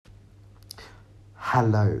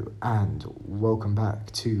Hello and welcome back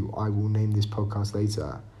to I Will Name This Podcast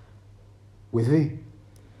Later with V.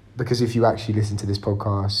 Because if you actually listen to this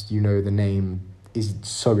podcast, you know the name is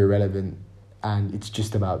so irrelevant and it's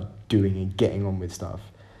just about doing and getting on with stuff.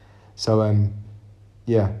 So,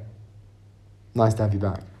 yeah, nice to have you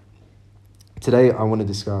back. Today I want to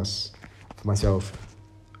discuss for myself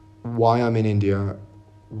why I'm in India,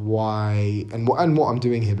 why and what I'm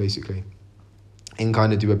doing here basically. And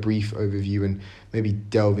kind of do a brief overview and maybe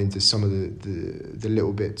delve into some of the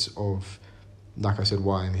little bits of, like I said,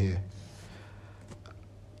 why I'm here.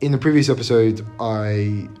 In the previous episode,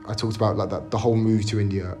 I talked about like the whole move to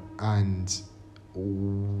India and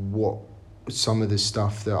what some of the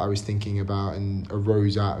stuff that I was thinking about and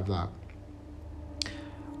arose out of that.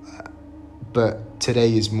 But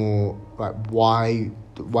today is more like why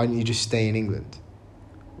didn't you just stay in England?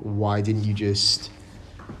 Why didn't you just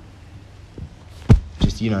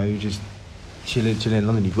chill in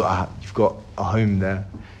London? You've got a home there.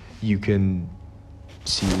 You can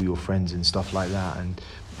see all your friends and stuff like that. And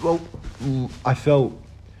I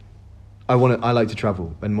like to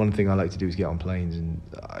travel, and one thing I like to do is get on planes, and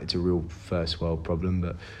it's a real first world problem,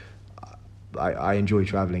 but I enjoy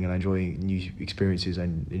traveling and I enjoy new experiences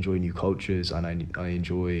and enjoy new cultures, and I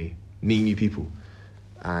enjoy meeting new people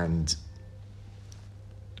and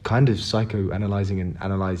kind of psychoanalyzing and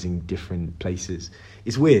analyzing different places.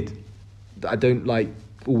 It's weird. I don't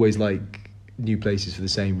always like new places for the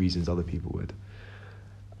same reasons other people would.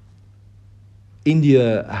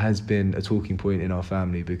 India has been a talking point in our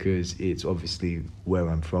family because it's obviously where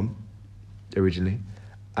I'm from originally,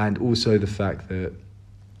 and also the fact that,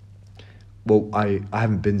 I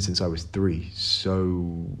haven't been since I was 3,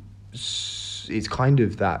 so it's kind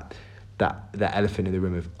of that elephant in the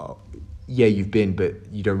room of, yeah, you've been, but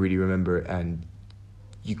you don't really remember it, and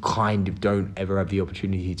you kind of don't ever have the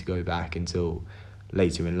opportunity to go back until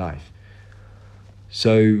later in life.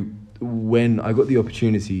 So when I got the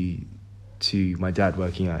opportunity to my dad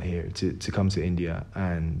working out here to come to India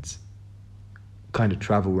and kind of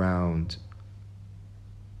travel around,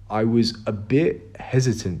 I was a bit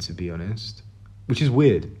hesitant, to be honest, which is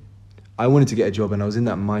weird. I wanted to get a job, and I was in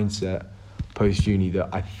that mindset post-uni that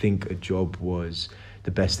I think a job was the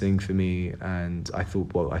best thing for me, and I thought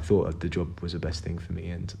the job was the best thing for me,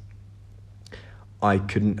 and I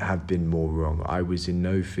couldn't have been more wrong. I was in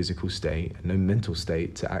no physical state, no mental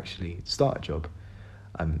state to actually start a job.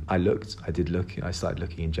 I did look, I started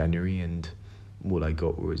looking in January, and all I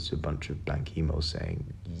got was a bunch of blank emails saying,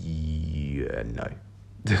 yeah,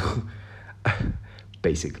 no,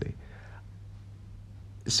 basically.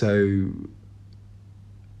 So,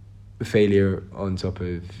 failure on top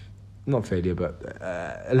of, not failure, but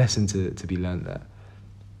a lesson to be learned there.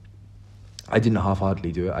 I didn't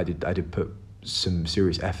half-heartedly do it. I did put some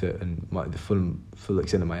serious effort and the full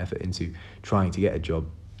extent of my effort into trying to get a job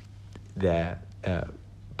there,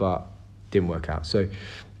 but didn't work out. So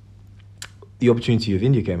the opportunity of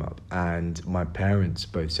India came up, and my parents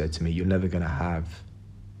both said to me, "You're never going to have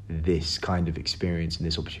this kind of experience and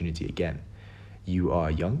this opportunity again. You are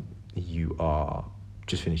young. You are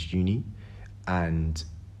just finished uni, and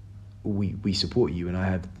we support you." And I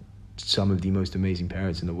have some of the most amazing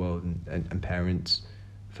parents in the world, and parents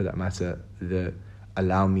for that matter, that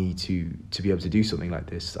allow me to be able to do something like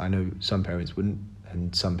this. I know some parents wouldn't,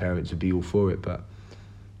 and some parents would be all for it, but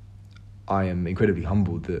I am incredibly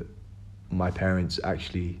humbled that my parents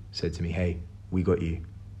actually said to me, "Hey, we got you.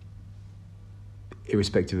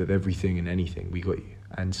 Irrespective of everything and anything, we got you."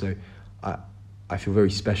 And so I feel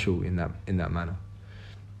very special in that manner.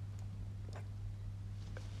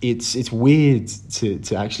 It's weird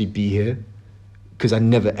to actually be here, because I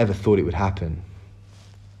never ever thought it would happen.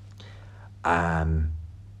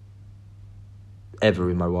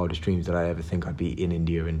 Ever in my wildest dreams did I ever think I'd be in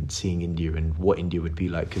India and seeing India and what India would be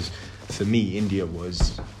like. Because for me, India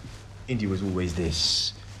was always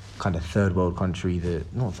this kind of third world country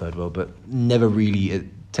that, not third world, but never really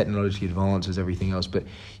technologically advanced as everything else. But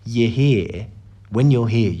when you're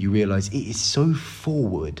here, you realise it is so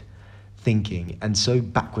forward thinking and so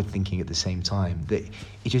backward thinking at the same time that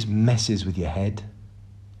it just messes with your head.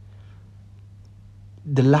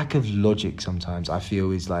 The lack of logic sometimes, I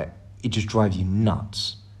feel, is like, it just drives you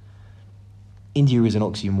nuts. India is an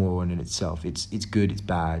oxymoron in itself. It's good, it's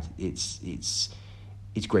bad, it's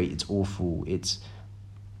great, it's awful, it's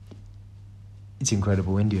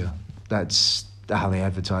incredible. India, that's how they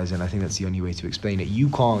advertise, and I think that's the only way to explain it. You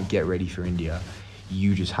can't get ready for India,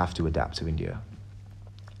 you just have to adapt to India.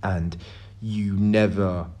 And you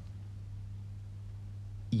never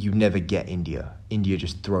get India. India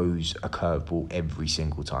just throws a curveball every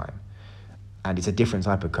single time. and it's a different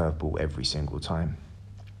type of curveball every single time.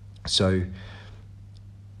 So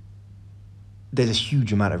there's a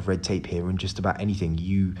huge amount of red tape here in just about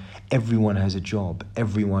anything. Everyone has a job.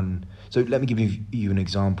 So let me give you an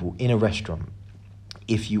example. In a restaurant,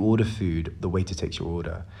 if you order food, the waiter takes your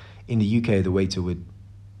order. In the UK, the waiter would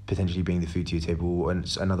potentially bring the food to your table,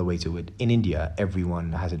 and another waiter would. In India,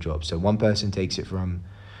 everyone has a job. So one person takes it so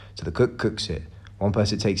the cook cooks it. One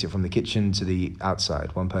person takes it from the kitchen to the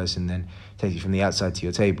outside. One person then takes it from the outside to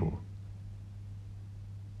your table.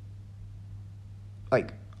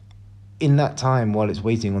 Like, in that time while it's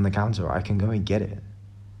waiting on the counter, I can go and get it.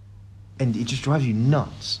 And it just drives you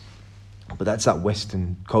nuts. But that's that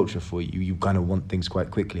Western culture for you. You kind of want things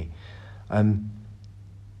quite quickly.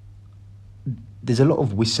 There's a lot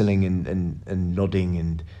of whistling and nodding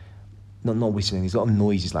and... Not whistling, there's a lot of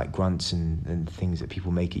noises like grunts and things that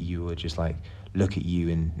people make at you, or just like look at you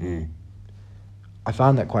and... I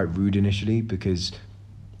found that quite rude initially, because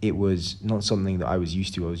it was not something that I was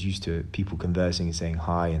used to. I was used to people conversing and saying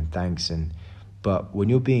hi and thanks, but when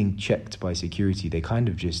you're being checked by security, they kind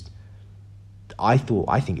of just... I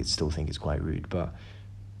still think it's quite rude, but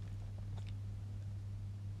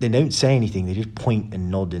they don't say anything. They just point and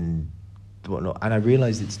nod and whatnot. And I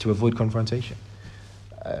realized it's to avoid confrontation.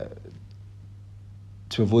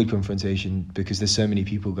 Because there's so many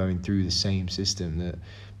people going through the same system that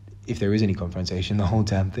if there is any confrontation, the whole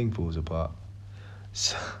damn thing falls apart.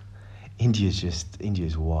 So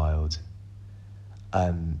India's wild.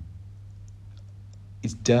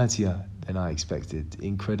 It's dirtier than I expected,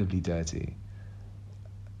 incredibly dirty.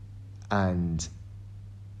 And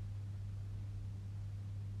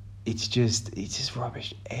it's just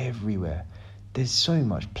rubbish everywhere. There's so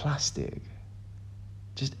much plastic,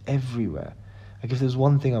 just everywhere. Like, if there's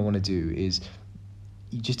one thing I want to do, is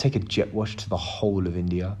you just take a jet wash to the whole of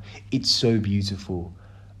India. It's so beautiful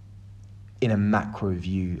in a macro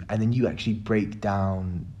view, and then you actually break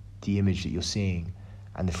down the image that you're seeing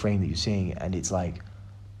and the frame that you're seeing, and it's like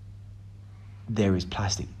there is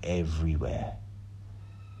plastic everywhere,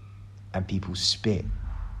 and people spit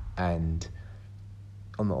and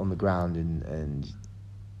on the ground, and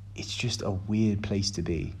it's just a weird place to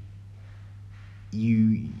be.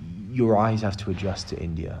 Your eyes have to adjust to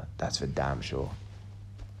India, that's for damn sure.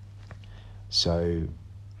 So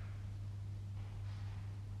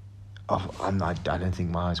I don't think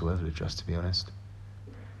my eyes will ever adjust, to be honest.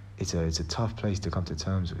 It's a tough place to come to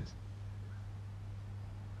terms with.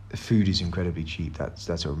 The food is incredibly cheap.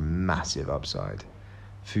 That's a massive upside.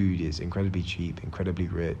 Food is incredibly cheap, incredibly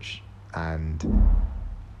rich, and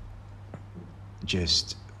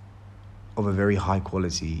just of a very high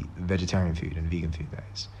quality vegetarian food and vegan food, that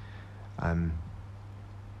is.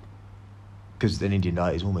 Because an Indian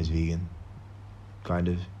diet is almost vegan, kind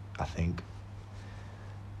of, I think.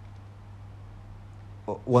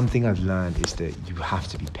 One thing I've learned is that you have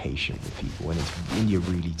to be patient with people, and India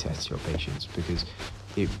really tests your patience, because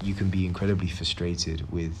you can be incredibly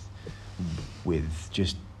frustrated with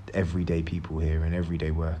just everyday people here and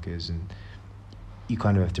everyday workers, and you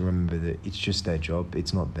kind of have to remember that it's just their job,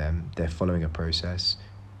 it's not them. They're following a process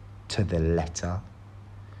to the letter,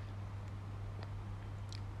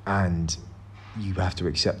 and you have to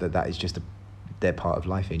accept that is just their part of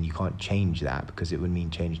life, and you can't change that, because it would mean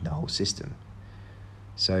changing the whole system.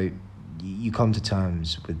 So you come to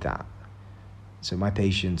terms with that. So my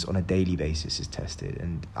patience on a daily basis is tested,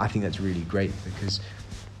 and I think that's really great, because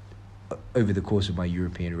over the course of my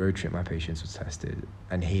European road trip, my patience was tested,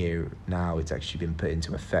 and here now it's actually been put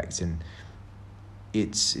into effect, and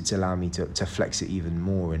it's allowed me to flex it even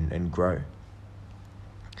more and grow.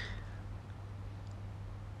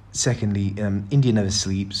 Secondly, India never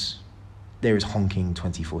sleeps. There is honking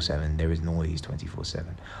 24/7. There is noise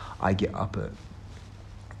 24/7. I get up at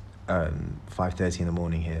 5:30 in the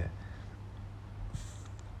morning here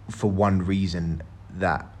for one reason,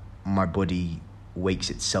 that my body wakes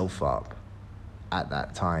itself up at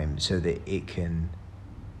that time so that it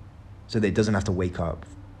doesn't have to wake up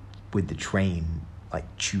with the train like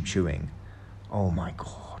chewing. Oh my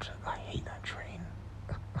god, I hate that train.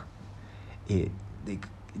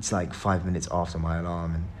 It's like 5 minutes after my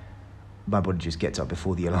alarm, and my body just gets up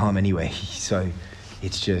before the alarm anyway. So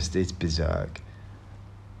it's berserk.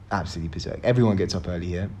 Absolutely berserk. Everyone gets up early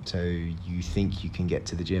here, so you think you can get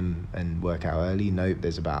to the gym and work out early. Nope,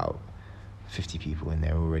 there's about 50 people in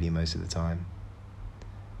there already most of the time.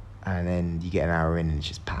 And then you get an hour in and it's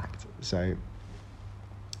just packed. So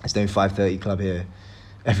it's no 5:30 club here.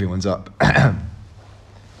 Everyone's up.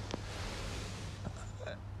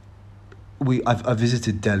 I've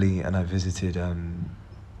visited Delhi, and I visited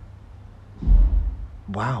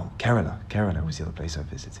wow, Kerala was the other place I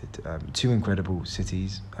visited. Two incredible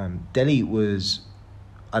cities. Delhi was,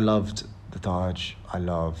 I loved the Taj. I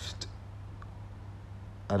loved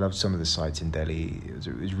some of the sights in Delhi. It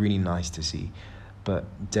was really nice to see.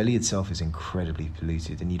 But Delhi itself is incredibly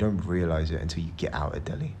polluted, and you don't realise it until you get out of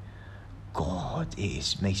Delhi. God,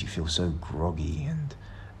 makes you feel so groggy and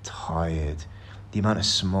tired. The amount of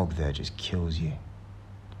smog there just kills you.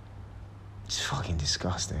 It's fucking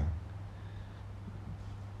disgusting.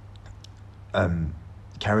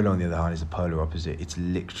 Kerala, on the other hand, is the polar opposite. It's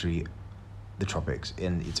literally the tropics,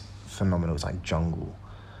 and it's phenomenal. It's like jungle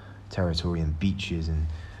territory and beaches and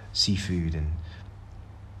seafood, and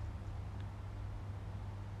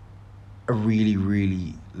a really,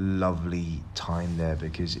 really lovely time there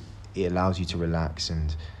because it allows you to relax,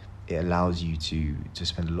 and it allows you to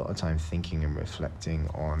spend a lot of time thinking and reflecting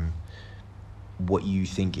on what you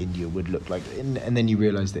think India would look like. And then you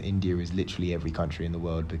realize that India is literally every country in the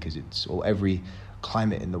world or every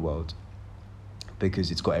climate in the world, because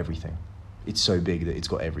it's got everything. It's so big that it's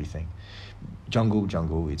got everything.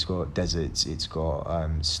 Jungle, it's got deserts, it's got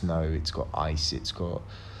snow, it's got ice, it's got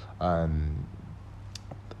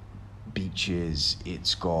beaches,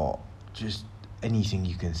 it's got just anything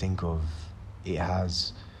you can think of. It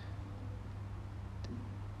has.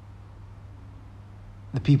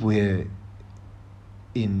 The people here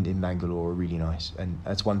in Bangalore are really nice, and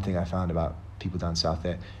that's one thing I found about people down south.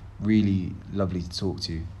 They're really lovely to talk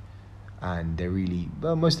to, and they're really,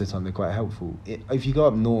 well, most of the time they're quite helpful. If you go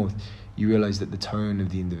up north, you realise that the tone of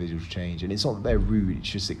the individuals change, and it's not that they're rude, it's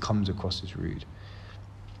just it comes across as rude.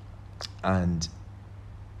 And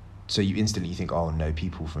so you instantly think, oh no,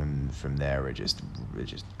 people from there are just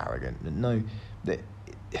arrogant. No,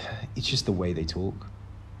 it's just the way they talk,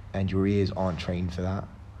 and your ears aren't trained for that.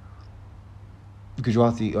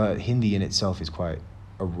 Gujarati, Hindi in itself is quite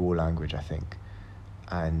a raw language, I think,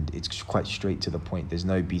 and it's quite straight to the point. There's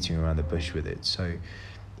no beating around the bush with it. So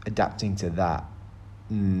adapting to that,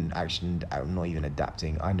 actually, I'm not even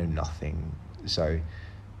adapting. I know nothing. So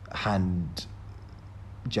hand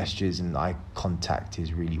gestures and eye contact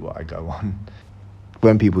is really what I go on.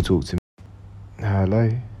 When people talk to me,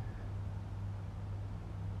 hello.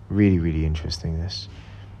 Really, really interesting this.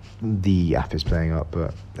 The app is playing up,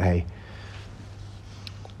 but hey.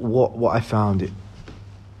 What I found,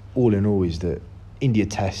 all in all, is that India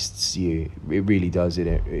tests you. It really does.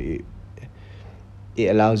 It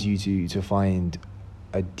allows you to find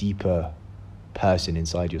a deeper person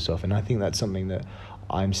inside yourself, and I think that's something that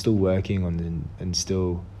I'm still working on and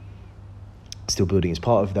still building. As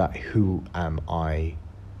part of that who am I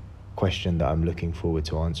question that I'm looking forward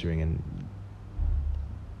to answering and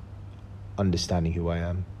understanding who I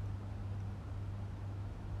am.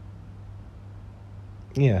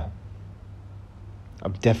 Yeah,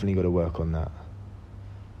 I've definitely got to work on that.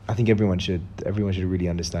 I think everyone should really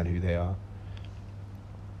understand who they are.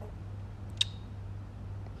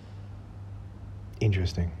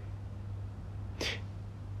 Interesting.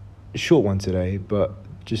 Short one today, but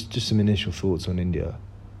just some initial thoughts on India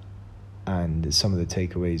and some of the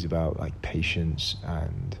takeaways about like patience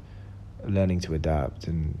and learning to adapt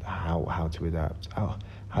and how to adapt.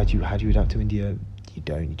 How do you adapt to India? You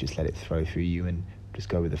don't. You just let it flow through you and just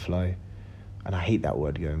go with the flow. And I hate that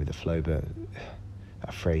word, going with the flow, but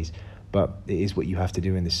that phrase. But it is what you have to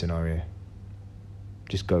do in this scenario.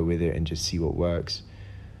 Just go with it and just see what works.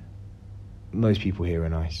 Most people here are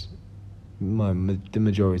nice. The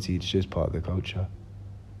majority, it's just part of the culture.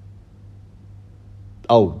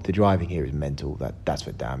 Oh, the driving here is mental. That's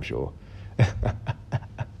for damn sure.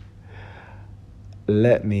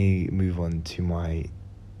 Let me move on to my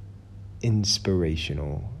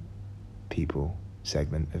inspirational people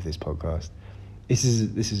segment of this podcast. This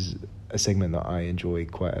is a segment that I enjoy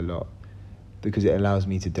quite a lot because it allows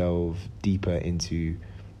me to delve deeper into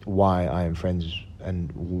why I am friends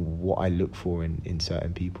and what I look for in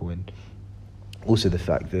certain people, and also the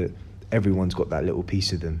fact that everyone's got that little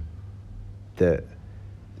piece of them that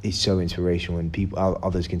is so inspirational and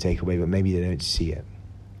others can take away, but maybe they don't see it.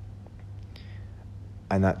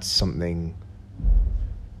 And that's something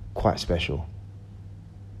quite special.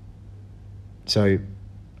 So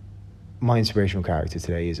my inspirational character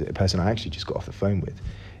today is a person I actually just got off the phone with.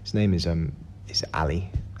 His name is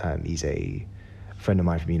Ali. He's a friend of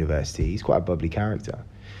mine from university. He's quite a bubbly character.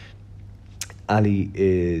 Ali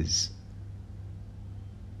is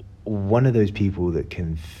one of those people that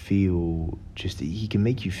can he can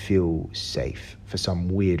make you feel safe for some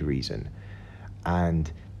weird reason.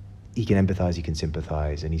 And he can empathize, he can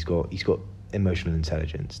sympathize, and he's got emotional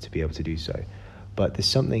intelligence to be able to do so. But there's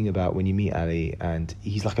something about when you meet Ali, and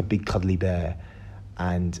he's like a big cuddly bear,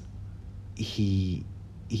 and he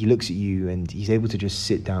he looks at you and he's able to just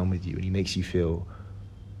sit down with you and he makes you feel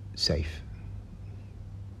safe.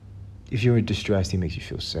 If you're in distress, he makes you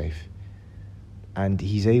feel safe. And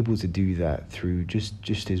he's able to do that through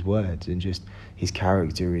just his words and just his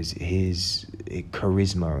character, his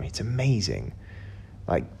charisma. It's amazing.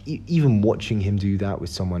 Like, even watching him do that with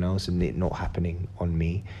someone else and it not happening on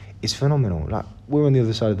me is phenomenal. Like, we're on the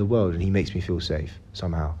other side of the world and he makes me feel safe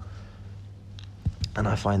somehow. And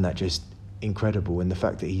I find that just incredible. And the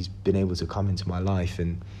fact that he's been able to come into my life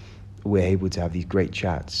and we're able to have these great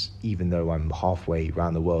chats, even though I'm halfway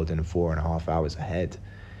around the world and 4.5 hours ahead,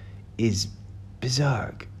 is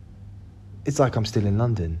berserk. It's like I'm still in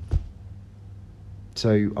London.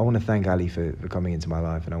 So I want to thank Ali for coming into my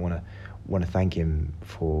life, and I want to thank him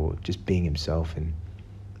for just being himself. And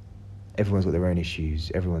everyone's got their own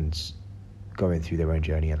issues. Everyone's going through their own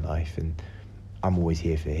journey in life, and I'm always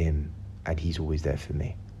here for him, and he's always there for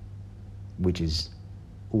me, which is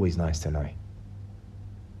always nice to know.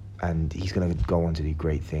 And he's going to go on to do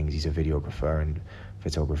great things. He's a videographer and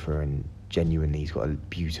photographer, and genuinely he's got a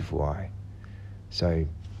beautiful eye. So,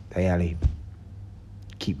 hey Ali,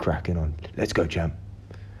 keep cracking on. Let's go, champ.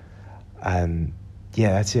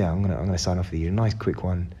 Yeah, that's it. I'm gonna sign off with you. A nice quick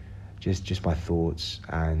one, just my thoughts,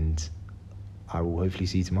 and I will hopefully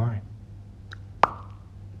see you tomorrow.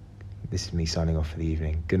 This is me signing off for the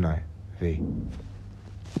evening. Good night, V.